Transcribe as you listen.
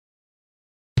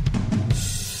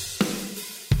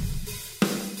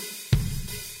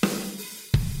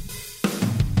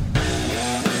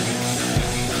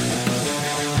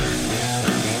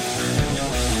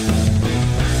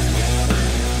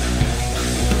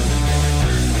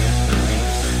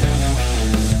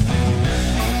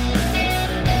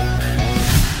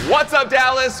What's up,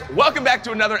 Dallas? Welcome back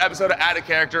to another episode of Out of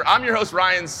Character. I'm your host,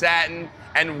 Ryan Satin,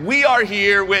 and we are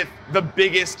here with the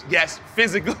biggest guest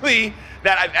physically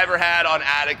that I've ever had on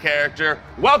Out of Character.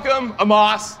 Welcome,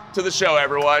 Omos, to the show,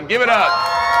 everyone. Give it up.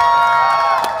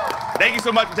 Thank you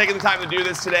so much for taking the time to do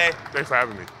this today. Thanks for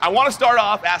having me. I want to start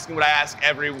off asking what I ask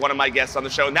every one of my guests on the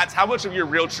show, and that's how much of your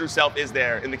real true self is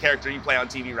there in the character you play on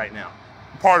TV right now?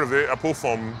 Part of it, I pull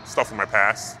from stuff from my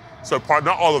past. So not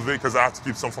all of it, because I have to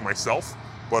keep some for myself,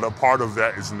 but a part of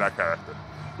that is in that character.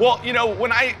 Well, you know,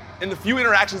 in the few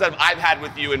interactions that I've had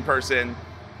with you in person,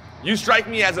 you strike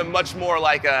me as a much more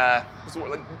like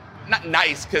not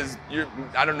nice, because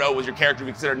I don't know, was your character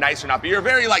considered nice or not, but you're a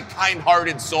very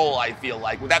kind-hearted soul, I feel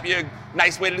like. Would that be a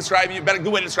nice way to describe you? A good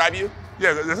way to describe you?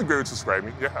 Yeah, that's a great way to describe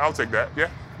me. Yeah, I'll take that, yeah.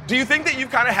 Do you think that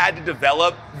you've kind of had to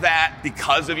develop that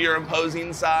because of your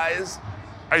imposing size?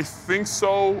 I think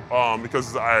so,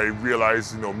 because I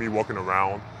realized, me walking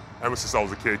around ever since I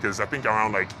was a kid, because I think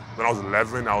around when I was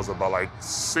 11, I was about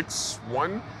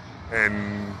 6'1",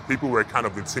 and people were kind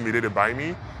of intimidated by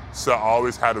me. So I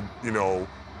always had to,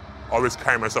 always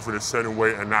carry myself in a certain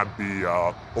way and not be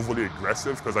overly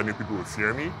aggressive, because I knew people would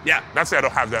fear me. Yeah. Not to say I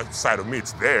don't have that side of me,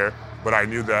 it's there, but I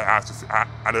knew that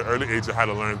at an early age I had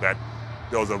to learn that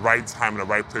there was a right time and a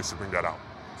right place to bring that out.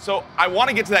 So I want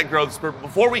to get to that growth spurt, but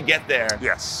before we get there,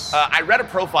 yes, I read a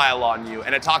profile on you,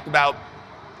 and it talked about,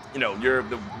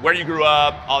 where you grew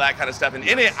up, all that kind of stuff. And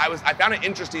in it, I found it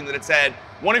interesting that it said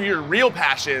one of your real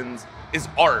passions is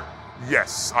art.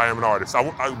 Yes, I am an artist.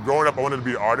 Growing up, I wanted to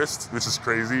be an artist, which is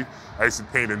crazy. I used to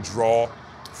paint and draw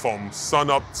from sun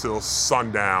up till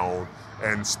sundown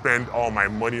and spend all my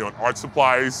money on art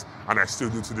supplies, and I still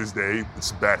do to this day.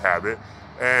 It's a bad habit.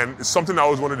 And it's something I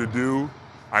always wanted to do.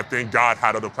 I think God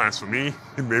had other plans for me.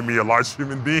 He made me a large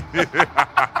human being.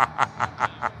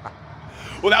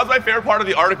 Well, that was my favorite part of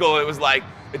the article. It was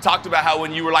it talked about how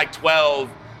when you were 12,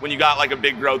 when you got a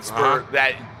big growth spurt,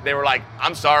 that they were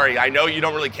I'm sorry, I know you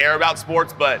don't really care about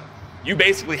sports, but you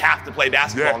basically have to play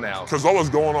basketball now. Because what was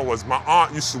going on was my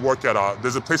aunt used to work at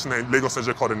there's a place in the Lagos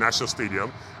Center called the National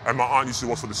Stadium, and my aunt used to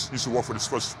work for the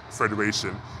Sports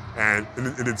Federation, and in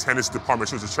the tennis department,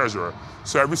 she was the treasurer.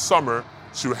 So every summer,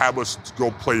 she would have us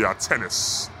go play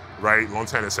tennis, right? Lawn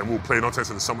tennis, and we would play lawn tennis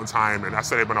in the summertime. And I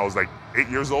started when I was 8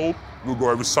 years old. We would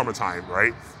go every summertime,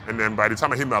 right? And then by the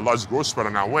time I hit my large growth spurt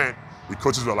and I went, the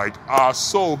coaches were like,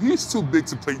 so he's too big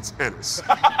to play tennis.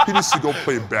 He needs to go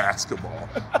play basketball.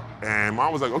 And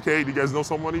Mom was like, okay, do you guys know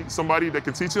somebody that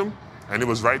can teach him? And it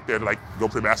was right there to go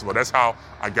play basketball. That's how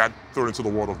I got thrown into the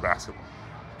world of basketball.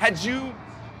 Had you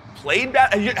played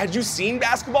had you seen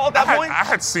basketball at that point? I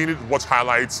had seen it, watched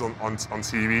highlights on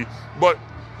TV, but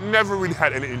never really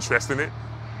had any interest in it.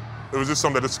 It was just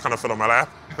something that just kind of fell on my lap.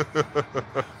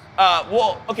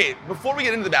 Well, okay, before we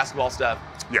get into the basketball stuff,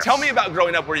 yes, tell me about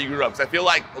growing up where you grew up, because I feel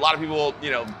like a lot of people,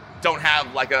 don't have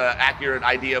a accurate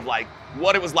idea of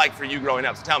what it was like for you growing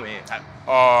up. So tell me.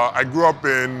 I grew up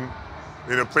in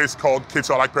a place called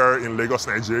Ketu in Lagos,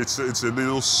 Nigeria. It's a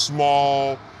little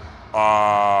small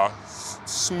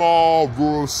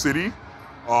rural city.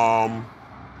 It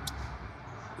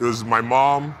was my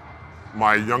mom,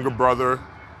 my younger brother,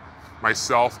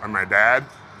 myself, and my dad.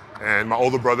 And my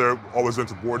older brother always went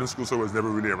to boarding school, so he was never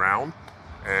really around.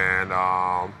 And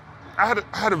I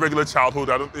had a regular childhood.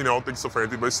 I don't think so for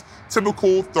anything, but it's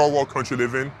typical third world country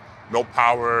living. No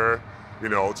power,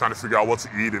 trying to figure out what to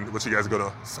eat and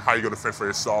how you're gonna fend for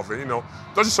yourself, and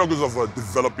those are struggles of a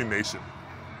developing nation.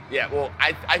 Yeah, well,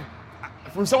 I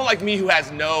from someone like me who has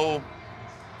no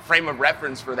frame of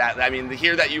reference for that, I mean, to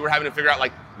hear that you were having to figure out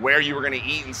where you were gonna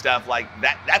eat and stuff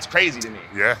that's crazy to me.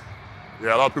 Yeah,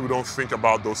 a lot of people don't think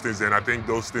about those things, and I think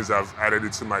those things have added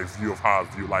into my view of how I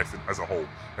view life as a whole,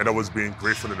 and always being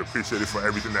grateful and appreciative for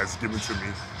everything that's given to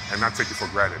me and not take it for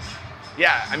granted.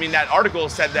 Yeah, I mean, that article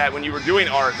said that when you were doing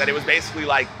art, that it was basically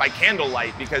by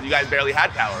candlelight because you guys barely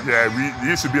had power. Yeah, we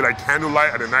used to be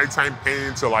candlelight at the nighttime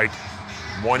painting till 1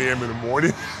 a.m. in the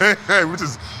morning, which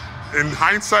is, in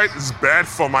hindsight, is bad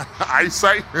for my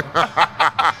eyesight.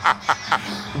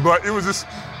 But it was just,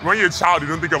 when you're a child, you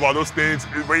don't think about those things,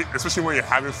 especially when you're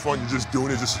having fun, you're just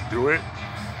doing it just to do it.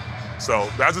 So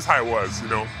that's just how it was,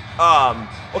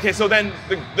 Okay, so then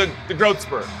the growth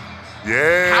spurt.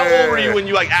 Yeah. How old were you when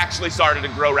you actually started to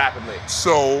grow rapidly?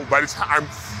 So by the time,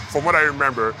 from what I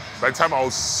remember, by the time I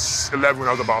was 11, I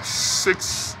was about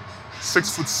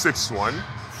 6'6'1",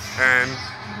 and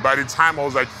by the time I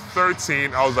was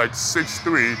 13, I was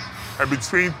 6'3", and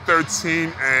between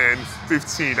 13 and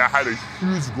 15, I had a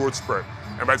huge growth spurt.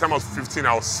 And by the time I was 15,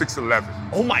 I was 6'11".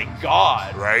 Oh my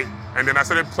God. Right? And then I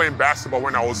started playing basketball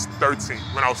when I was 13.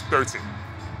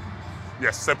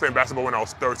 Yes, I started playing basketball when I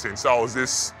was 13. So I was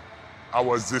this I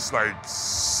was this like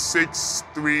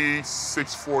 6'3",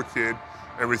 6'4" kid,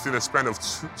 and within a span of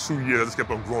two years, I just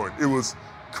kept on growing. It was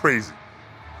crazy.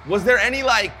 Was there any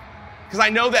because I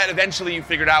know that eventually you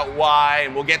figured out why,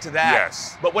 and we'll get to that.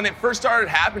 Yes. But when it first started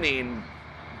happening,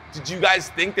 did you guys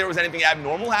think there was anything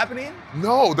abnormal happening?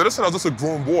 No, they just said I was just a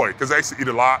grown boy, because I used to eat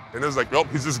a lot, and it was like, oh,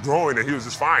 he's just growing, and he was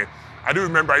just fine. I do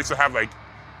remember I used to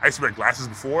wear glasses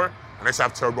before, and I used to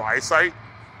have terrible eyesight,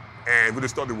 and we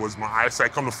just thought it was my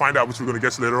eyesight. Come to find out, which we're gonna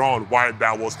get to later on, why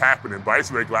that was happening. But I used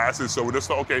to wear glasses, so we just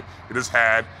thought, okay, he just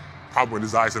had problem with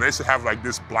his eyes. And I used to have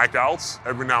this blackouts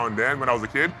every now and then when I was a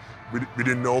kid. We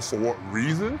didn't know for what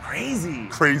reason. Crazy.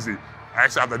 Crazy. I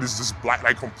actually had this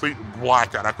complete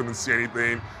blackout. I couldn't see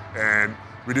anything. And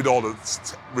we did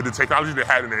with the technology they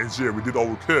had in Nigeria, we did all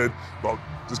we could, but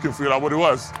just couldn't figure out what it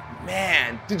was.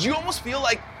 Man, did you almost feel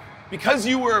like, because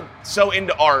you were so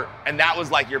into art and that was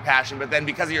your passion, but then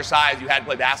because of your size, you had to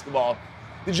play basketball,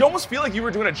 did you almost feel like you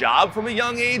were doing a job from a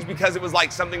young age because it was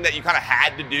something that you kind of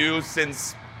had to do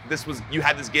since you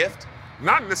had this gift?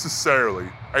 Not necessarily.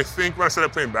 I think when I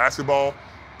started playing basketball,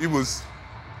 it was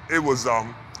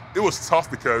tough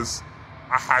because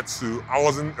I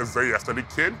wasn't a very athletic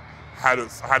kid. I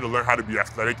had to learn how to be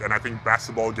athletic, and I think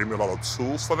basketball gave me a lot of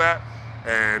tools for that.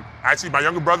 And actually, my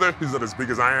younger brother, he's not as big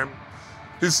as I am.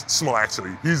 He's small,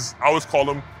 actually. I always call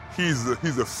him, he's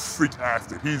a freak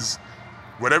athlete.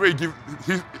 Whatever you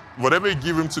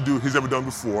give him to do, he's never done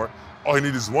before. All he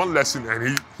needs is one lesson, and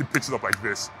he picks it up like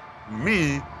this.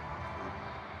 Me,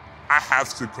 I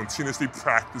have to continuously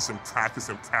practice and practice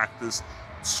and practice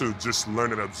to just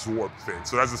learn and absorb things.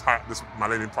 So that's just my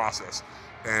learning process.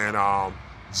 And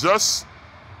just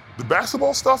the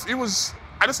basketball stuff,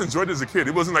 I just enjoyed it as a kid.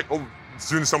 It wasn't oh,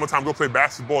 during the summertime, go play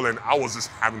basketball, and I was just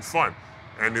having fun.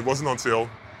 And it wasn't until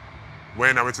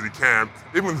when I went to the camp,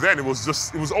 even then, it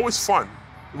was always fun.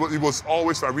 It was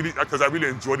always fun, because I really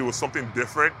enjoyed it. It was something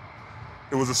different.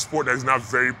 It was a sport that is not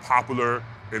very popular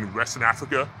in Western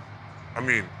Africa. I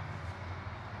mean,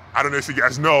 I don't know if you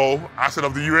guys know, outside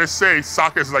of the USA,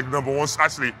 soccer is number one.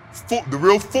 Actually, the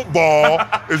real football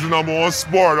is the number one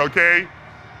sport, okay?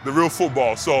 The real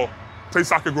football. So, played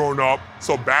soccer growing up,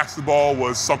 so basketball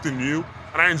was something new,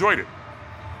 and I enjoyed it.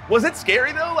 Was it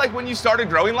scary though, when you started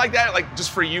growing like that,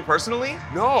 just for you personally?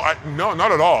 No,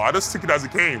 not at all. I just took it as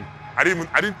it came. I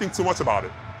didn't think too much about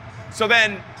it. So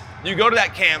then, you go to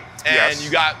that camp, and Yes.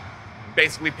 you got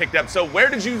basically picked up. So where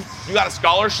did you got a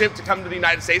scholarship to come to the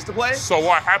United States to play? So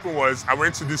what happened was, I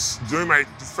went to during my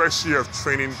first year of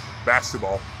training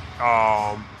basketball,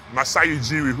 Masai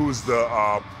Ujiri, who's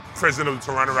the president of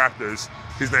the Toronto Raptors,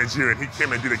 he's Nigerian, he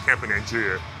came and did a camp in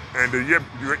Nigeria. And the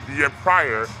year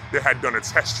prior, they had done a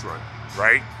test run,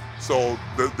 right? So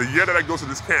the year that I go to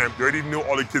this camp, they already knew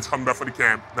all the kids coming back for the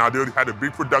camp. Now they already had a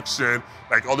big production,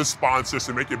 all the sponsors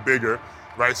to make it bigger,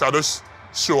 right? So I just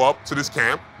show up to this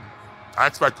camp. I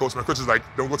asked my coach is like,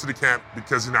 don't go to the camp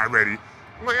because you're not ready.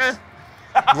 I'm like, eh.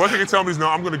 The one thing they tell me is, no,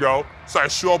 I'm gonna go. So I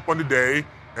show up on the day,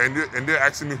 and they're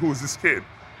asking me, who is this kid?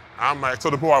 I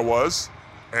told them who I was,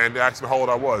 and they asked me how old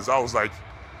I was.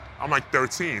 I'm like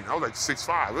 13. I was like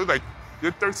 6'5". They were like,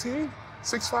 you're 13?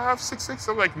 6'5", 6'6"?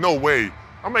 I'm like, no way.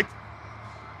 I'm like,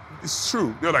 it's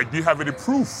true. They're like, do you have any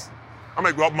proof? I'm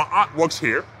like, well, my aunt works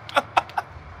here.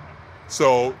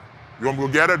 So, you want me to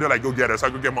go get her? They're like, go get her. So I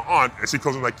go get my aunt, and she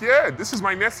comes and like, yeah, this is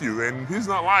my nephew, and he's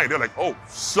not lying. They're like, oh,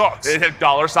 sucks. They have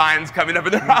dollar signs coming up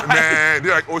in their eyes. Man,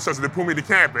 they're like, oh, sucks. So they put me to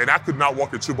camp, and I could not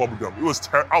walk and chew bubble gum.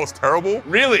 I was terrible.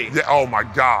 Really? Yeah. Oh my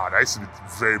God, I used to be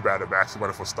very bad at basketball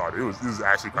when I first started. It was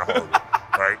actually kind of horrible,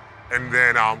 right? And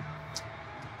then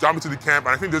got me to the camp,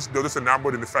 and I think they were just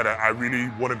enamored in the fact that I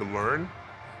really wanted to learn,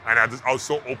 and I was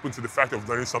so open to the fact of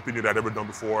learning something that I'd never done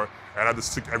before, and I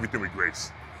just took everything with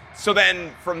grace. So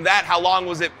then, from that, how long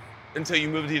was it until you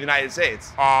moved to the United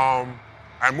States? I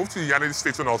moved to the United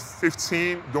States when I was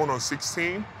 15, going on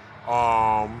 16.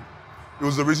 It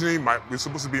was originally it was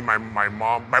supposed to be my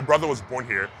mom. My brother was born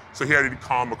here, so he had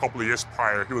come a couple of years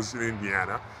prior. He was in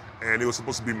Indiana, and it was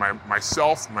supposed to be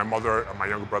myself, my mother, and my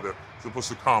younger brother supposed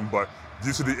to come, but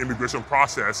due to the immigration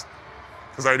process,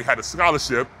 because I already had a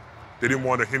scholarship, they didn't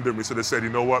want to hinder me, so they said, you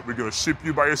know what, we're going to ship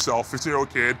you by yourself, 15-year-old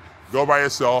kid, go by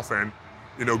yourself, and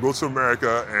go to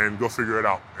America and go figure it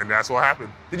out. And that's what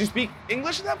happened. Did you speak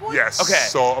English at that point? Yes. Okay.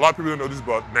 So a lot of people don't know this,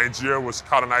 but Nigeria was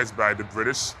colonized by the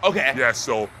British. Okay. Yeah,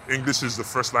 so English is the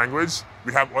first language.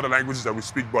 We have other languages that we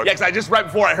speak, but... Yeah, because right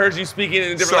before I heard you speaking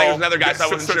in a different language than other guys, so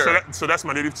I wasn't sure. So that's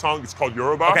my native tongue. It's called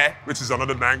Yoruba, okay. Which is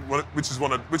another language, which is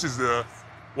one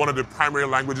of the primary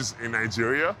languages in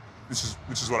Nigeria, which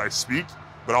is what I speak,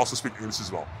 but I also speak English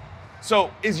as well.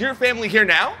 So is your family here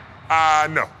now?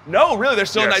 No. No, really? They're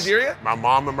still in Yes. Nigeria? My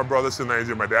mom and my brother's still in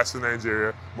Nigeria. My dad's still in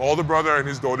Nigeria. My older brother and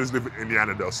his daughters live in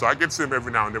Indiana, though. So I get to see them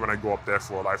every now and then when I go up there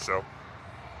for a live show.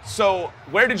 So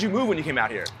where did you move when you came out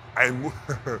here?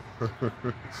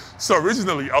 So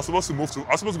originally, I was supposed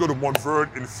to go to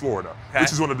Montverde in Florida, Okay.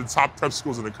 which is one of the top prep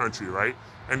schools in the country, right?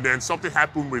 And then something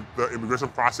happened with the immigration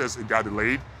process. It got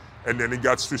delayed. And then it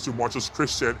got switched to Marshall's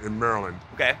Christian in Maryland.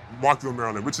 Okay. Markville,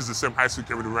 Maryland, which is the same high school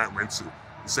Kevin Durant went to.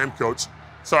 The same coach.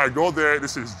 So I go there.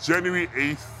 This is January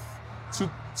 8th,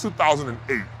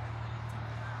 2008.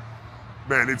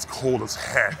 Man, it's cold as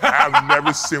heck. I've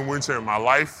never seen winter in my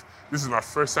life. This is my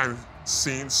first time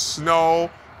seeing snow,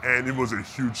 and it was a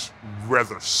huge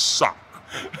weather shock.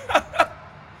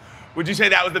 Would you say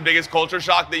that was the biggest culture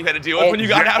shock that you had to deal with when you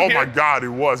got out here? Oh my God, it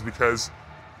was, because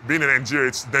being in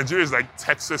Nigeria, Nigeria is like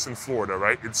Texas and Florida,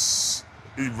 right?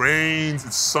 It rains,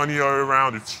 it's sunny all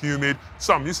around, it's humid.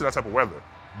 So I'm used to that type of weather.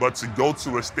 But to go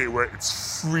to a state where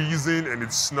it's freezing and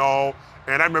it's snow,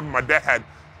 and I remember my dad had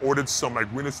ordered some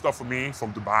like winter stuff for me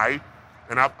from Dubai,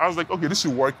 and I was like, okay, this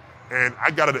should work. And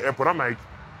I got to the airport, I'm like,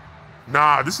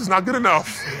 nah, this is not good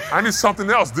enough. I need something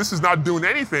else. This is not doing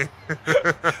anything.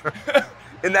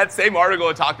 In that same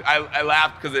article, I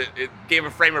laughed because it gave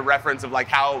a frame of reference of like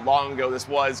how long ago this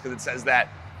was, because it says that,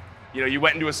 you know, you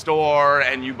went into a store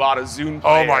and you bought a Zoom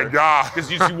player. Oh my God. Because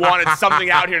you wanted something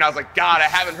out here, and I was like, God, I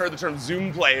haven't heard the term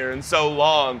Zoom player in so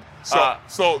long. So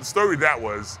the story that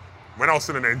was, when I was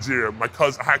still in Nigeria,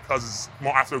 I had cousins,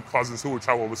 more African cousins who would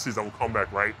travel overseas that would come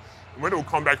back, right? And when they would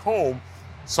come back home,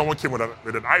 someone came with an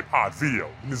iPod video,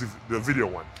 the video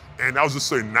one. And I was just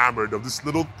so enamored of this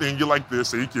little thing like this,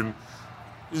 so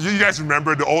you guys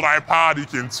remember the old iPod? You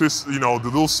can twist, you know, the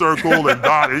little circle and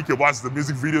dot, and you can watch the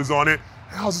music videos on it.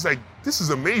 And I was just like, this is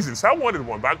amazing. So I wanted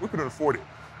one, but we couldn't afford it.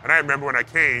 And I remember when I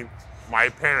came, my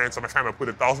parents and my family put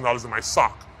 $1,000 in my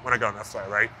sock when I got on that flight,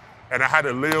 right? And I had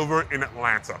a layover in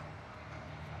Atlanta.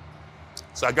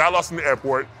 So I got lost in the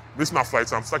airport, missed my flight,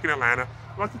 so I'm stuck in Atlanta.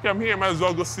 I'm like, okay, I'm here, might as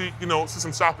well go see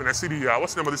some shopping. I see the,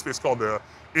 what's the name of this place called? The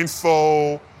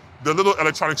little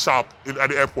electronic shop at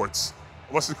the airports.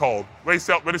 What's it called? When they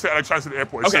say electronics at the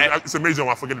airport. Okay. It's a major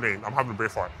one, I forget the name. I'm having a brain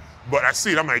fart. But I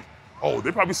see it, I'm like, oh,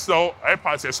 they probably sell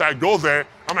iPods here. So I go there,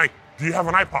 I'm like, do you have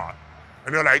an iPod?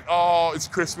 And they're like, oh, it's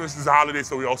Christmas, it's a holiday,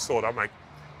 so we all sold. I'm like,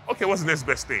 okay, what's the next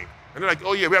best thing? And they're like,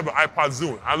 oh yeah, we have an iPod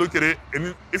Zoom. I look at it,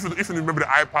 and if you remember the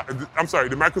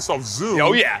Microsoft Zoom.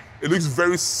 Oh yeah. It looks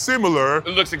very similar. It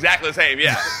looks exactly the same,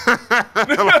 yeah. like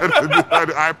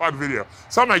the iPod video.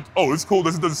 So I'm like, oh, it's cool.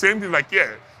 Does it do the same thing? Like,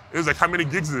 yeah. It was like, how many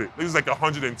gigs is it? It was like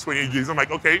 128 gigs. I'm like,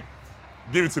 okay,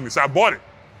 give it to me. So I bought it.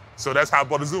 So that's how I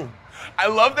bought a Zoom. I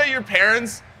love that your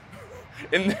parents,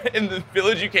 in the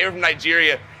village you came from,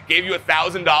 Nigeria, gave you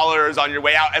 $1,000 on your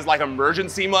way out as like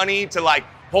emergency money to like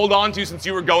hold on to since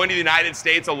you were going to the United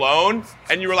States alone.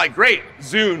 And you were like, great,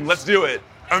 Zoom, let's do it.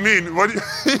 I mean, what do you...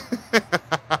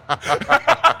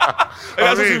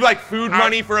 That's supposed to be like food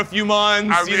money for a few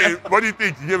months. I mean, what do you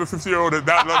think? You give a 50-year-old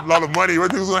that lot of money,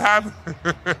 what do you think was gonna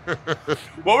happen?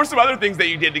 What were some other things that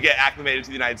you did to get acclimated to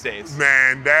the United States?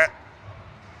 Man,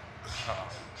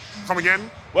 come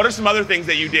again? What are some other things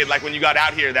that you did, like when you got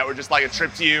out here, that were just like a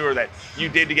trip to you, or that you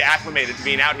did to get acclimated to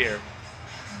being out here?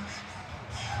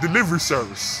 Delivery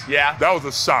service. Yeah. That was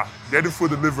a shock. Getting food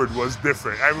delivered was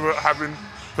different. I remember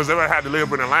because I had to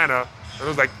live in Atlanta, and it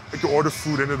was like, I could order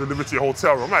food and then deliver to your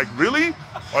hotel room. I'm like, really?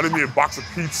 Ordered me a box of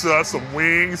pizza, some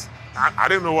wings. I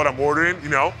didn't know what I'm ordering, you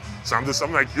know? So I'm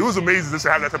like, it was amazing just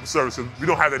to have that type of service. We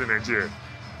don't have that in Nigeria.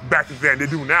 Back then, they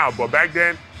do now, but back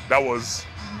then, that was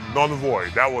null and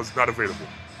void. That was not available.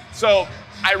 So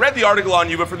I read the article on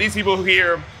you, but for these people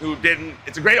who didn't,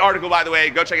 it's a great article, by the way.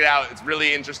 Go check it out. It's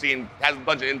really interesting. It has a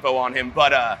bunch of info on him.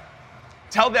 But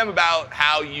tell them about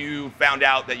how you found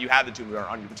out that you had the tumor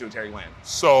on your pituitary gland.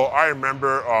 So I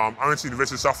remember I went to the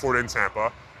University of South Florida in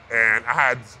Tampa, and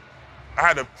I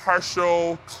had a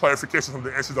partial clarification from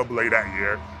the NCAA that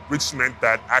year, which meant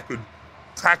that I could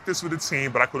practice with the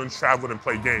team, but I couldn't travel and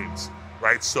play games,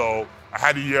 right? So I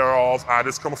had a year off. I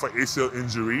just come off an ACL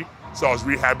injury, so I was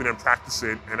rehabbing and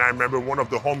practicing. And I remember one of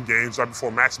the home games right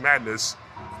before March Madness,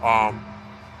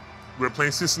 we were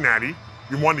playing Cincinnati.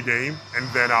 We won the game, and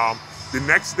then the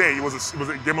next day, it was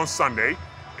a game on Sunday,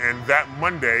 and that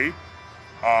Monday,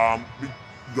 we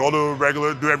go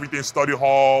to do everything, study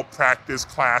hall, practice,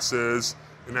 classes,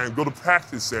 and then go to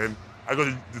practice, and I go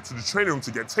to the training room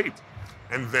to get taped.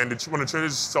 And then one of the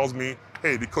trainers tells me,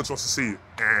 hey, the coach wants to see you.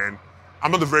 And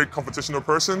I'm not a very confrontational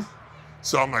person,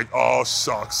 so I'm like, oh,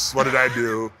 shucks, what did I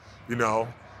do? You know,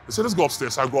 they said, let's go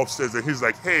upstairs. So I go upstairs, and he's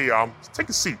like, hey, take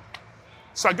a seat.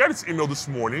 So I got this email this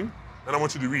morning, and I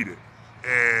want you to read it.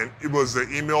 And it was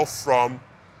an email from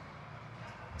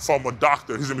from a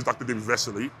doctor. His name is Dr. David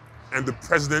Vesely. And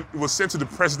it was sent to the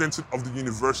president of the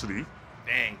university.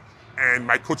 Dang. And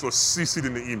my coach was CC'd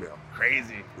in the email.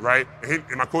 Crazy. Right?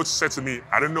 And my coach said to me,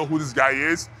 I don't know who this guy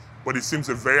is, but he seems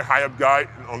a very high up guy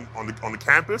on the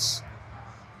campus.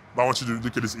 But I want you to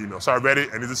look at this email. So I read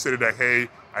it, and it just stated that, hey,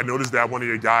 I noticed that one of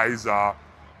your guys,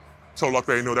 told Luck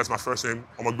that, that's my first name,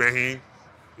 Omos,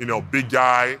 big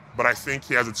guy, but I think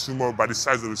he has a tumor by the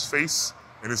size of his face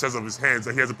and the size of his hands,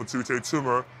 and he has a pituitary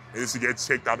tumor, and needs to get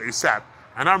checked out ASAP.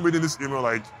 And I'm reading this email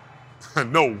like,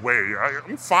 no way,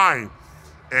 I'm fine.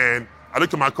 And I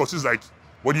look at my coach, he's like,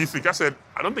 what do you think? I said,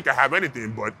 I don't think I have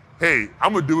anything, but hey,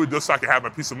 I'm gonna do it just so I can have my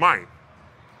peace of mind.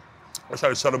 I try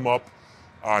to shut him up.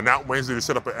 Now Wednesday, they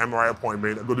set up an MRI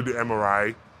appointment. I go to the MRI.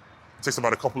 It takes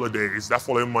about a couple of days. That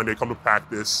following Monday, come to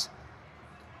practice.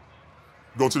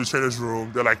 Go to the trainer's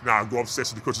room. They're like, nah, go upstairs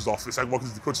to the coach's office. I walk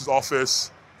into the coach's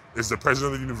office. It's the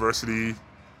president of the university.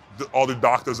 All the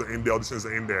doctors are in there. All the students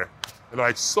are in there. They're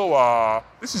like, so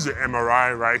this is your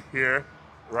MRI right here,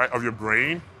 right, of your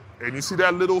brain. And you see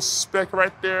that little speck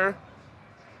right there?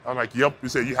 I'm like, yep. They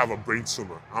said, you have a brain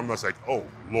tumor. I'm just like, oh,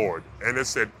 Lord. And they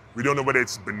said, we don't know whether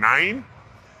it's benign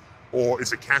or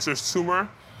it's a cancerous tumor.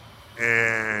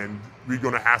 And we're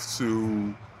going to have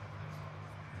to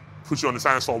put you on the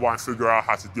silence for a while and figure out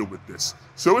how to deal with this.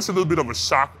 So it's a little bit of a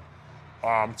shock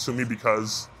to me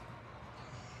because,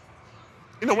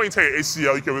 when you take an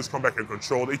ACL, you can always come back and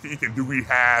control it. You can do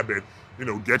rehab and,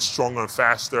 get stronger and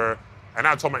faster. And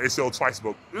I told my ACL twice,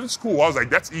 but it was cool. I was like,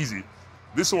 that's easy.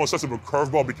 This one was such a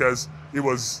curveball because it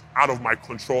was out of my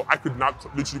control. I could not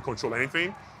literally control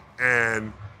anything.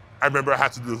 And I remember I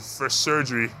had to do the first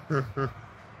surgery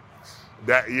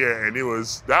that year, and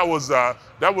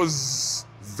that was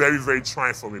very, very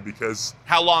trying for me because.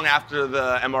 How long after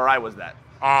the MRI was that?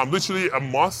 Literally a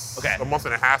month. Okay. A month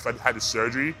and a half. I had the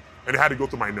surgery, and it had to go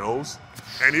through my nose,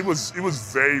 and it was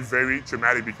very, very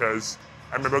traumatic because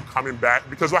I remember coming back.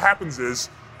 Because what happens is,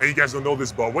 and you guys don't know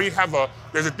this, but when you have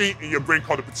there's a thing in your brain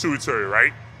called the pituitary,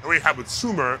 right? And when you have a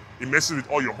tumor, it messes with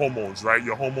all your hormones, right?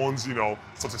 Your hormones,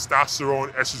 for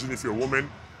testosterone, estrogen if you're a woman.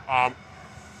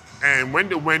 And when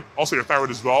they went, also your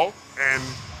thyroid as well. And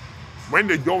when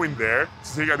they go in there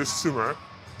to take out this tumor,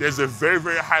 there's a very,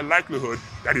 very high likelihood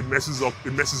that it messes up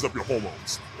your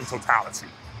hormones in totality,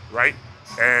 right?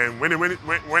 And when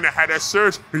I had that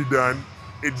surgery done,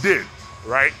 it did,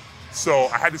 right? So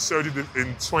I had the surgery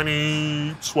in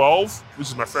 2012, which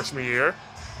is my freshman year.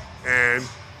 And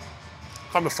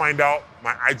come to find out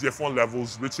my IGF-1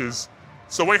 levels, which is,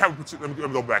 so when you have, let me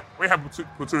go back. When you have a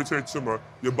pituitary tumor,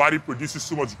 your body produces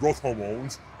too much growth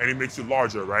hormones and it makes you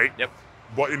larger, right? Yep.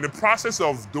 But in the process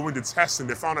of doing the testing,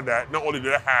 they found out that not only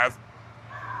did I have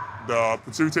the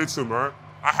pituitary tumor,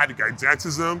 I had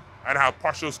gigantism and I had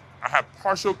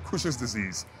partial Cushing's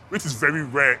disease, which is very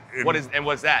rare.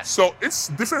 What's that? So it's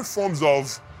different forms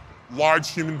of large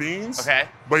human beings. Okay.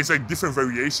 But it's like different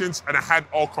variations, and I had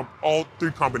all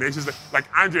three combinations. Like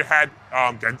Andre had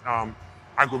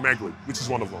acromegaly, which is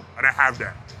one of them, and I have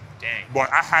that. Dang.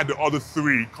 But I had the other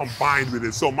three combined with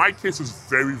it. So my case was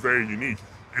very, very unique,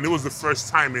 and it was the first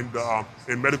time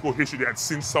in medical history that I'd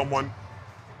seen someone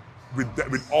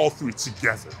with all three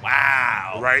together.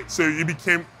 Wow. Right. So I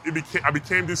became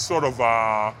this sort of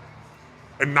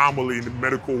anomaly in the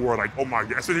medical world, like, oh my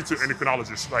God, especially to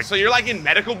endocrinologists. Like, so you're like in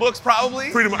medical books, probably?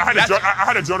 Pretty much. I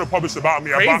had a journal published about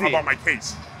me, about my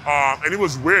case. And it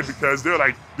was weird because they were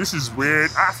like, this is weird.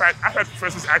 I've had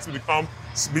professors ask me to come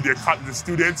meet the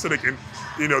students so they can,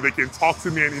 they can talk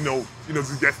to me and,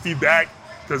 to get feedback,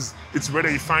 because it's rare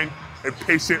that you find a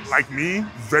patient like me,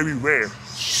 very rare.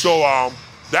 So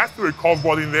that threw a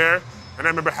curveball in there. And I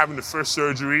remember having the first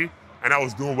surgery and I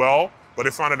was doing well. But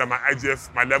they found out that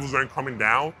my levels weren't coming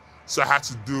down, so I had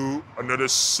to do another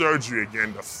surgery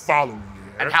again the following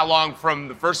year. And how long from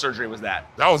the first surgery was that?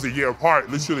 That was a year apart,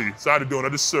 literally. So I had to do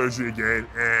another surgery again,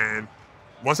 and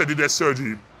once I did that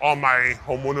surgery, all my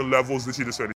hormonal levels literally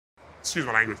just started, excuse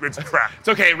my language, went to crap. It's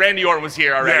okay, Randy Orton was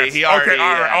here already. Yes. He already, okay,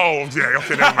 all right. Oh, yeah,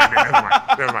 okay,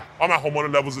 never mind. All my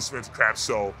hormonal levels just went to crap,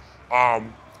 so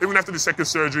even after the second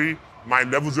surgery, my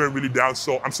levels weren't really down,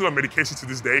 so I'm still on medication to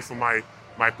this day for my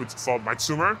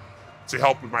tumor to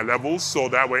help with my levels, so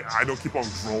that way I don't keep on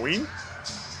growing.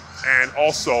 And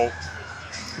also,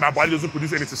 my body doesn't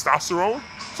produce any testosterone,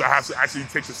 so I have to actually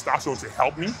take testosterone to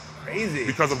help me. Crazy.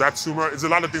 Because of that tumor. There's a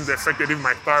lot of things that affected even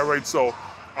my thyroid, so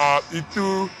it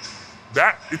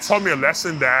taught me a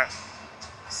lesson that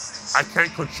I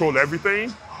can't control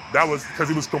everything. That was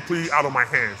because it was completely out of my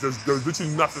hands. There's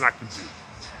literally nothing I could do,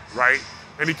 right?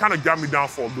 And it kind of got me down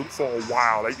for a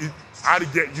while. Like I had to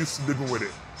get used to living with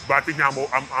it. But I think now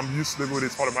I'm used to living with it.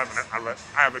 It's part of my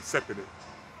life. I have accepted it.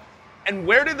 And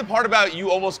where did the part about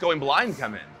you almost going blind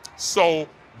come in? So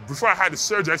before I had the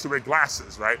surgery, I used to wear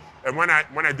glasses, right? And when I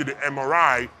did the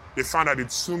MRI, they found out the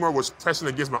tumor was pressing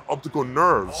against my optical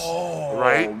nerves,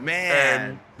 right?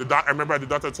 Man. And I remember the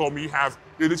doctor told me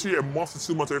you're literally a month to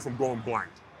 2 months away from going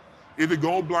blind. Either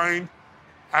going blind,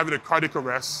 having a cardiac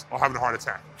arrest, or having a heart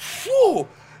attack. Whew.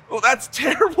 Well, that's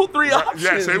terrible. Three options.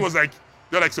 Yeah, so it was like,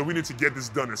 they're like, so we need to get this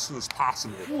done as soon as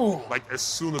possible. Whew. Like, as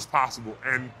soon as possible.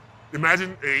 And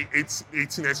imagine a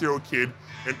 18-year-old kid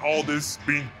and all this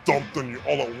being dumped on you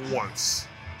all at once,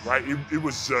 right? It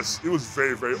was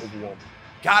very, very overwhelming.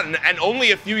 God, and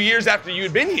only a few years after you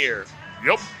had been here.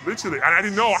 Yep, literally. And I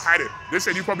didn't know I had it. They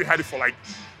said you probably had it for like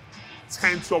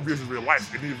 10, 12 years of your life.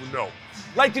 I didn't even know.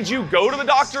 Like, did you go to the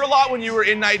doctor a lot when you were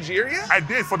in Nigeria? I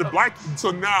did. For the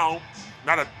so now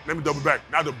let me double back.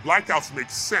 Now the blackouts make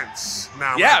sense.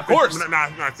 Now, yeah, of course. Now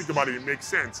I think about it, it makes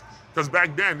sense. Because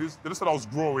back then, they just thought I was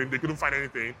growing. They couldn't find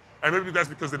anything. And maybe that's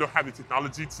because they don't have the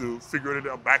technology to figure it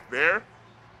out back there.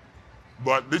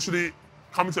 But literally,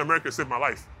 coming to America saved my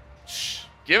life.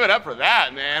 Give it up for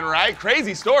that, man, right?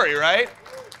 Crazy story, right?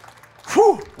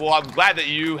 Whew. Well, I'm glad that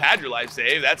you had your life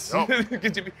saved. That's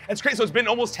that's crazy. So it's been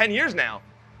almost 10 years now.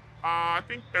 I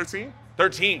think 13.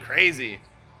 13, crazy.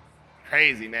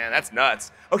 Crazy, man, that's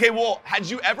nuts. Okay, well, had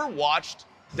you ever watched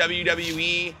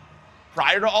WWE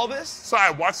prior to all this? So I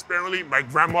watched sparingly. My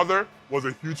grandmother was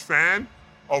a huge fan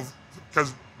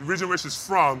because the region where she's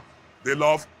from, they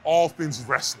love all things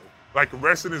wrestling. Like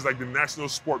wrestling is like the national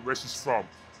sport where she's from,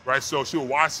 right? So she'll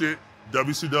watch it,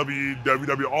 WCW,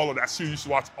 WWE, all of that. She used to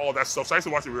watch all that stuff. So I used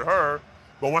to watch it with her,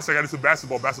 but once I got into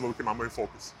basketball became my main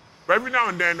focus. But every now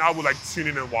and then I would like tune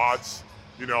in and watch,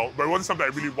 but it wasn't something I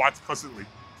really watched constantly.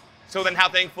 So then how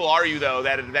thankful are you, though,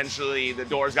 that eventually the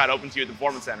doors got open to you at the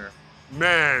Performance Center?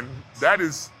 Man,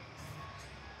 it's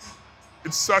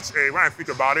such when I think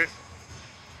about it,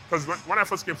 because when I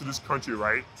first came to this country,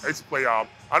 right, I used to play, I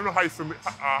don't know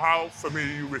how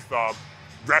familiar you with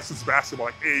grassroots basketball,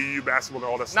 like AAU basketball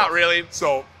and all that stuff. Not really.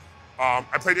 So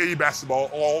I played AAU basketball.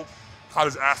 All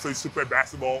college athletes who play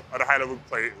basketball at a high level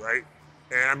played, right?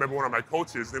 And I remember one of my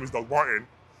coaches, his name is Doug Martin,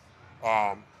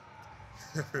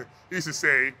 he used to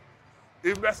say,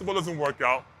 if basketball doesn't work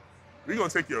out, we're gonna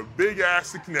take your big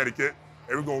ass to Connecticut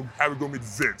and we're gonna have it go meet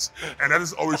Vince. And I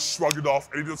just always shrugged it off,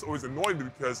 and it just always annoyed me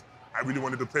because I really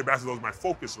wanted to play basketball as my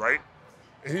focus, right?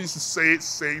 And he used to say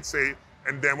it.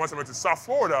 And then once I went to South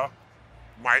Florida,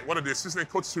 one of the assistant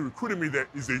coaches who recruited me there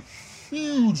is a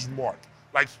huge mark.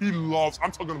 Like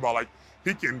I'm talking about like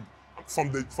he can,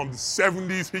 from the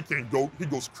 70s, he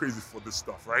goes crazy for this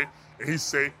stuff, right? And he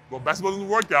say, well, basketball doesn't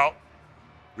work out,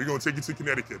 we're gonna take you to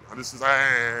Connecticut. And this is,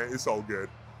 it's all good.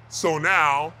 So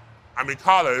now I'm in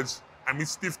college, I meet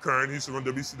Steve Kern, he used to run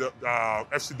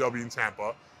FCW in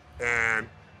Tampa, and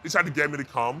he tried to get me to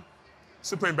come,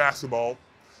 still playing basketball.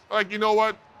 I'm like, you know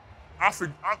what? I'll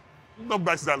go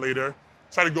back to that later.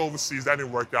 Tried to go overseas, that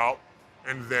didn't work out.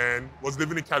 And then was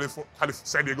living in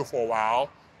San Diego for a while,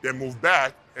 then moved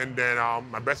back, and then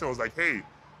my best friend was like, hey,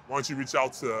 why don't you reach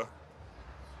out to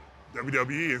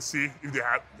WWE and see if they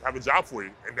have a job for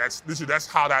you? And that's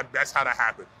how that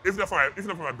happened. If not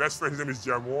for my best friend, his name is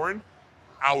Jeremy Warren,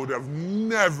 I would have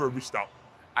never reached out.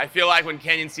 I feel like when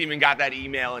Kenyon Seaman got that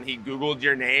email and he Googled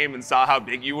your name and saw how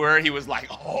big you were, he was like,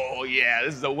 oh yeah,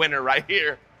 this is a winner right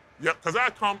here. Yep, because I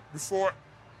had come before,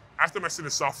 after my stint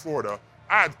in South Florida,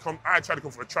 I had tried to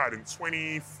come for a tryout in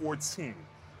 2014.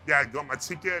 Yeah, I got my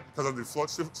ticket because of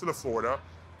the Florida,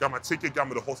 got my ticket, got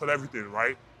me the hotel, everything,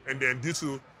 right? And then due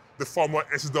to the former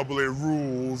NCAA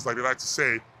rules, like they like to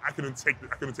say, I couldn't take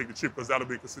the trip because that would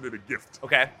be considered a gift.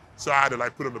 Okay. So I had to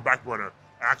like put it on the back burner,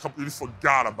 and I completely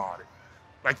forgot about it,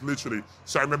 like literally.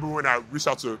 So I remember when I reached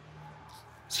out to,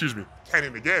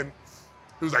 Kenyon again,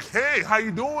 he was like, hey, how you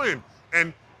doing?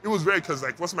 And it was weird because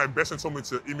like once my best friend told me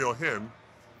to email him,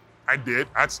 I did.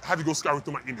 I had to go scouring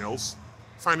through my emails,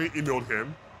 finally emailed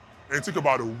him, and it took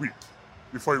about a week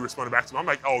before he responded back to me. I'm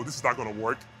like, oh, this is not gonna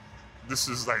work. This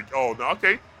is like, oh, no,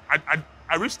 okay.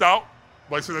 I reached out,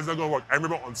 but I said it's not gonna work. I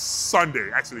remember on Sunday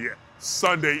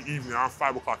evening around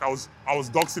 5 o'clock, I was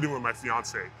dog sitting with my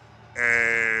fiance,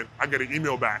 and I get an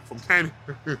email back from Kenny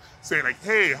saying like,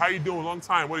 hey, how you doing? Long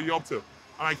time, what are you up to?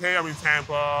 I'm like, hey, I'm in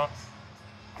Tampa.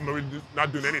 I'm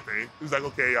not doing anything. He was like,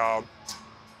 okay,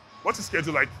 what's the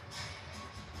schedule like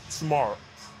tomorrow?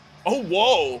 Oh,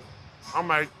 whoa. I'm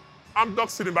like, I'm dog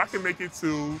sitting, but I can make it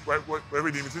to wherever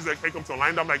it is. He's like, hey, come to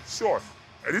Orlando. I'm like, sure.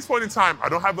 At this point in time, I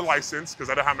don't have the license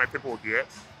because I don't have my paperwork yet.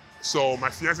 So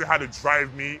my fiance had to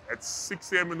drive me at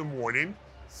 6 a.m. in the morning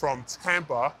from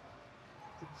Tampa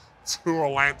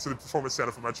to the Performance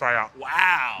Center for my tryout.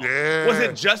 Wow. Yeah. Was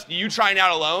it just you trying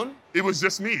out alone? It was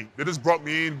just me. They just brought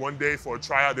me in one day for a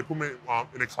tryout. They put me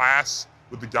in a class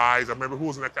with the guys. I remember who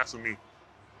was in that class with me.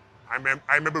 I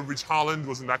remember Rich Holland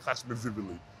was in that class with me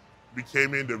vividly. We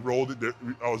came in,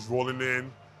 I was rolling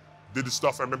in, did the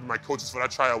stuff. I remember my coaches for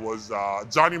that tryout was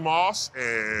Johnny Moss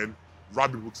and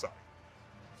Robbie Brookside.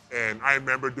 And I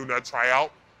remember doing that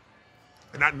tryout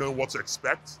and not knowing what to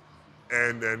expect.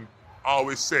 And then I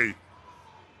always say,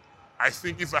 I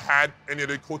think if I had any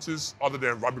other coaches other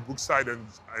than Robbie Brookside and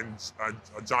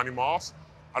Johnny Moss,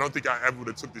 I don't think I ever would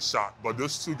have took the shot. But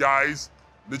those two guys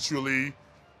literally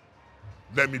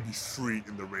let me be free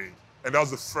in the ring. And that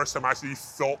was the first time I actually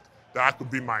felt that I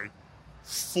could be my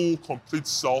full, complete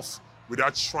self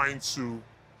without trying to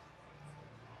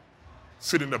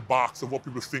fit in the box of what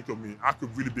people think of me. I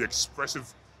could really be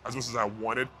expressive as much as I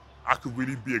wanted. I could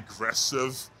really be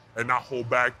aggressive and not hold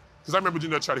back. Because I remember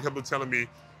doing that, kept on telling me,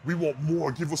 we want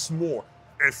more, give us more.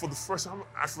 And for the first time,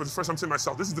 telling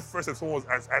myself, this is the first time someone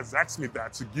has asked me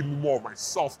that, to give me more of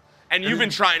myself. And you've been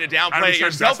trying to downplay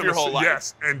yourself your whole life.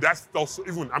 Yes, and that felt so,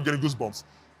 even I'm getting goosebumps.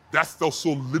 That felt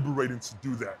so liberating to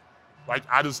do that. Like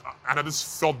I just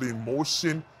felt the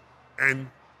emotion, and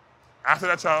after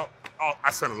that trial,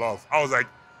 I fell in love. I was like,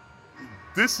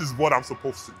 this is what I'm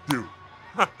supposed to do.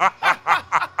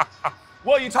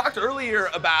 Well, you talked earlier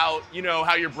about,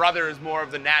 how your brother is more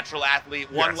of the natural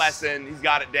athlete. One Yes. lesson, he's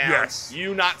got it down. Yes.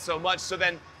 You not so much. So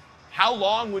then, how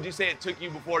long would you say it took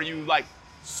you before you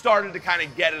started to kind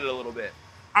of get it a little bit?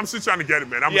 I'm still trying to get it,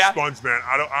 man. I'm a sponge, man.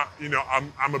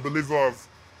 I'm a believer of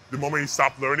the moment you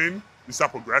stop learning, you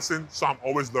stop progressing. So I'm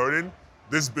always learning.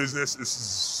 This business is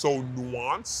so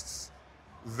nuanced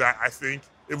that I think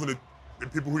even the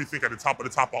people who you think at the top of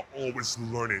the top are always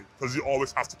learning, because you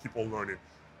always have to keep on learning.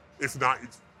 If not,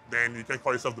 then you can't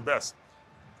call yourself the best.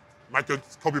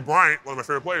 Kobe Bryant, one of my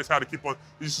favorite players, had to keep on,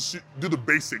 you should do the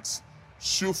basics.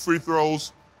 Shoot free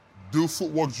throws, do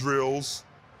footwork drills,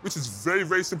 which is very,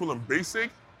 very simple and basic,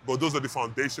 but those are the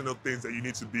foundational things that you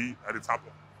need to be at the top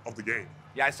of the game.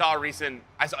 Yeah, I saw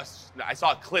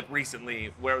a clip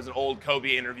recently where it was an old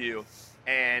Kobe interview,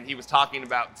 and he was talking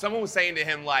about, someone was saying to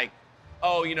him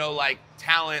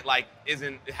talent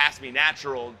it has to be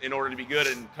natural in order to be good,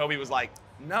 and Kobe was like,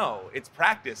 no, it's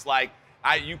practice.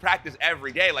 You practice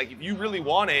every day. If you really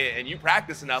want it and you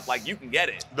practice enough, you can get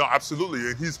it. No, absolutely,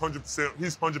 and he's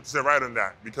 100% right on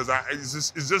that, because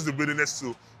it's just the willingness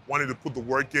to wanting to put the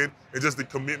work in, and just the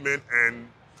commitment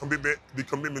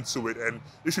to it. And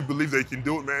if you believe that you can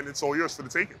do it, man, it's all yours for the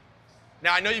taking.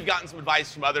 Now, I know you've gotten some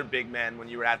advice from other big men when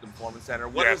you were at the Performance Center.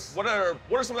 What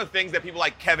are some of the things that people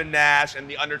like Kevin Nash and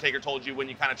The Undertaker told you when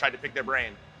you kind of tried to pick their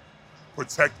brain?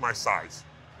 Protect my size.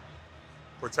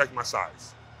 Protect my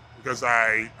size. Because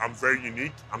I'm very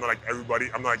unique. I'm not like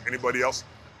everybody. I'm not like anybody else.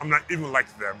 I'm not even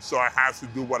like them. So I have to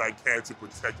do what I can to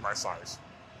protect my size.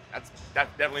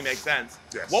 That definitely makes sense.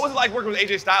 Yes. What was it like working with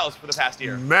AJ Styles for the past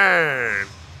year? Man,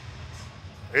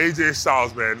 AJ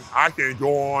Styles, man, I can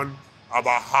go on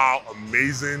about how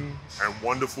amazing and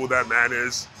wonderful that man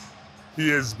is. He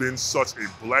has been such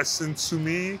a blessing to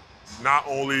me, not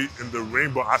only in the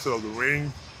ring, but outside of the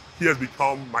ring. He has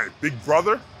become my big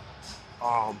brother.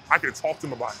 I can talk to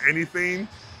him about anything.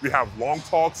 We have long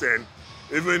talks, and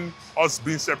even us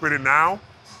being separated now,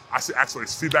 I should ask for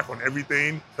his feedback on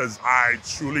everything, because I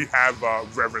truly have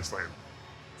reverence for him.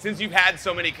 Since you've had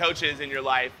so many coaches in your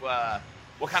life,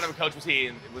 what kind of a coach was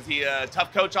he? Was he a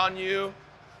tough coach on you?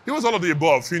 He was all of the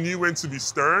above. He knew when to be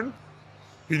stern.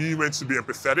 He knew when to be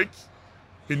empathetic.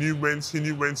 He knew when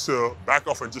to back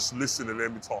off and just listen and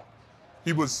let me talk.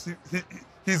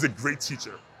 He's a great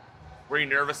teacher. Were you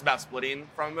nervous about splitting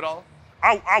from him at all?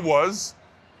 I was,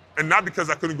 and not because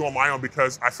I couldn't go on my own,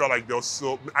 because I felt like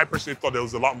I personally thought there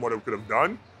was a lot more that we could have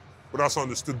done, but I also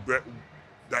understood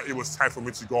that it was time for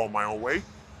me to go on my own way.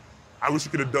 I wish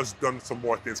we could have just done some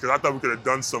more things, because I thought we could have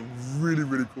done some really,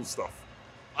 really cool stuff.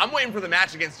 I'm waiting for the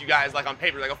match against you guys, on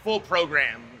paper, a full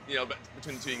program,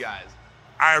 between the two guys.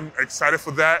 I'm excited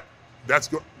for that. That's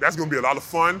going to be a lot of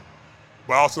fun,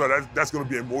 but also that's going to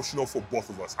be emotional for both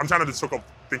of us. I'm trying to just choke up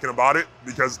thinking about it,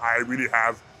 because I really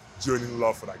have genuine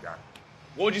love for that guy.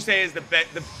 What would you say is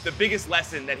the biggest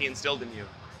lesson that he instilled in you?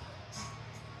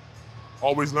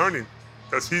 Always learning,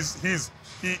 because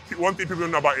one thing people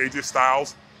don't know about AJ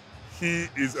Styles, he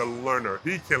is a learner.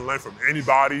 He can learn from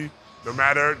anybody, no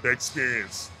matter the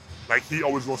experience. He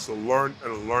always wants to learn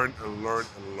and learn and learn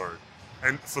and learn.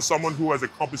 And for someone who has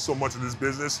accomplished so much in this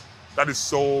business, that is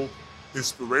so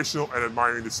inspirational and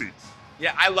admiring to see.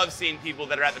 Yeah, I love seeing people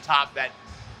that are at the top that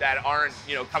aren't,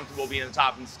 comfortable being at the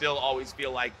top and still always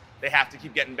feel like they have to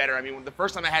keep getting better. I mean, the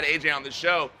first time I had AJ on the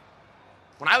show,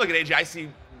 when I look at AJ, I see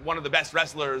one of the best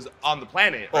wrestlers on the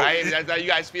planet, right? That's how you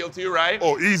guys feel too, right?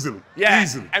 Oh, easily. Yeah.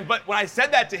 Easily. But when I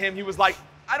said that to him, he was like,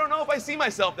 I don't know if I see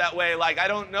myself that way. Like, I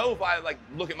don't know if I like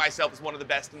look at myself as one of the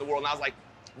best in the world. And I was like,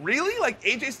 really? Like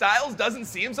AJ Styles doesn't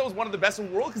see himself as one of the best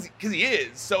in the world? Because he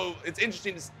is. So it's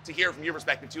interesting to hear from your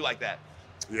perspective too, like that.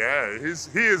 Yeah, he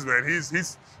is, man. He's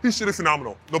shitty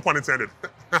phenomenal. No pun intended.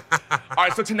 All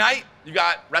right, so tonight you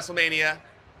got WrestleMania.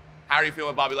 How are you feeling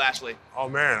with Bobby Lashley? Oh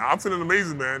man, I'm feeling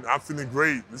amazing, man. I'm feeling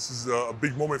great. This is a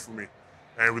big moment for me,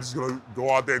 and we're just gonna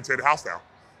go out there and tear the house down.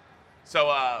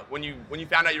 So when you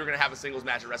found out you were gonna have a singles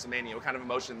match at WrestleMania, what kind of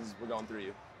emotions were going through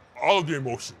you? All of the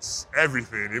emotions,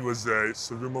 everything. It was a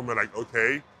surreal moment. Like,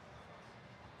 okay,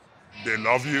 they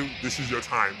love you. This is your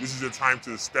time. This is your time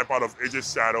to step out of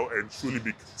AJ's shadow and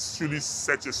truly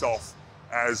set yourself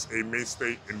as a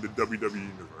mainstay in the WWE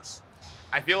universe.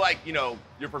 I feel like, you know,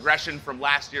 your progression from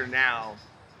last year to now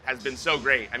has been so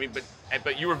great. I mean,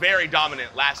 but you were very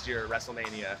dominant last year at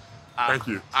WrestleMania. Thank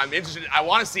you. I'm interested. I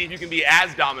want to see if you can be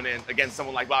as dominant against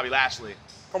someone like Bobby Lashley.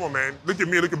 Come on, man. Look at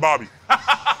me. Look at Bobby.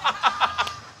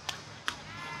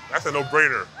 That's a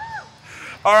no-brainer.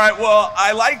 All right. Well,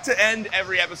 I like to end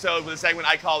every episode with a segment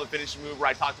I call the finishing move, where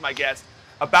I talk to my guests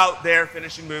about their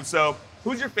finishing move. So,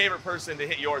 who's your favorite person to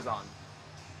hit yours on?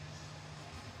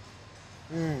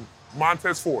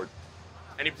 Montez Ford.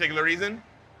 Any particular reason?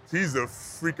 He's a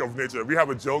freak of nature. We have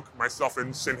a joke, myself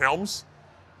and Shane Helms,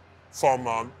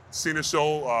 from Cena's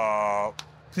show,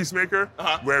 Peacemaker,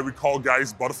 where we call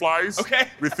guys butterflies. Okay.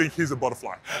 We think he's a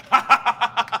butterfly.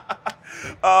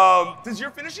 Does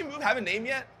your finishing move have a name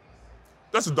yet?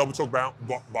 That's a double choke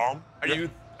bomb.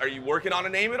 Are you working on a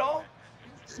name at all?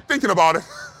 Thinking about it.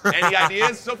 Any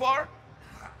ideas so far?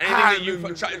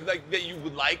 Anything that you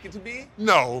would like it to be?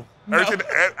 No.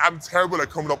 I'm terrible at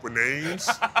coming up with names.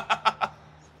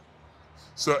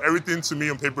 So everything to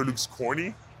me on paper looks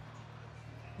corny.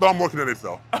 But I'm working on it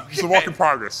though. Okay. It's a work in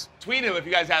progress. Tweet him if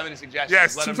you guys have any suggestions.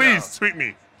 Yes, Let him please know. tweet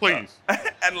me, please.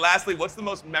 And lastly, what's the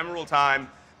most memorable time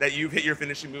that you've hit your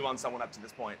finishing move on someone up to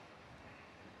this point?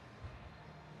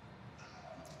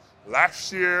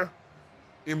 Last year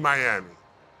in Miami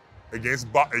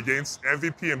against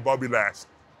MVP and Bobby Lashley.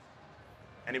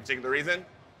 Any particular reason?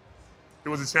 He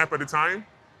was a champ at the time.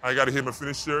 I got to hit my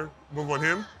finisher move on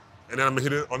him, and then I'm going to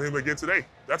hit it on him again today.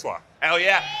 That's why. Hell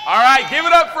yeah. All right, give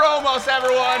it up for Omos,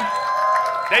 everyone.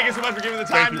 Thank you so much for giving the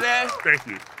time today. Thank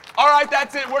you. All right,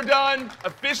 that's it. We're done.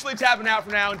 Officially tapping out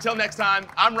for now. Until next time,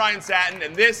 I'm Ryan Satin,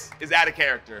 and this is Out of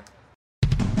Character.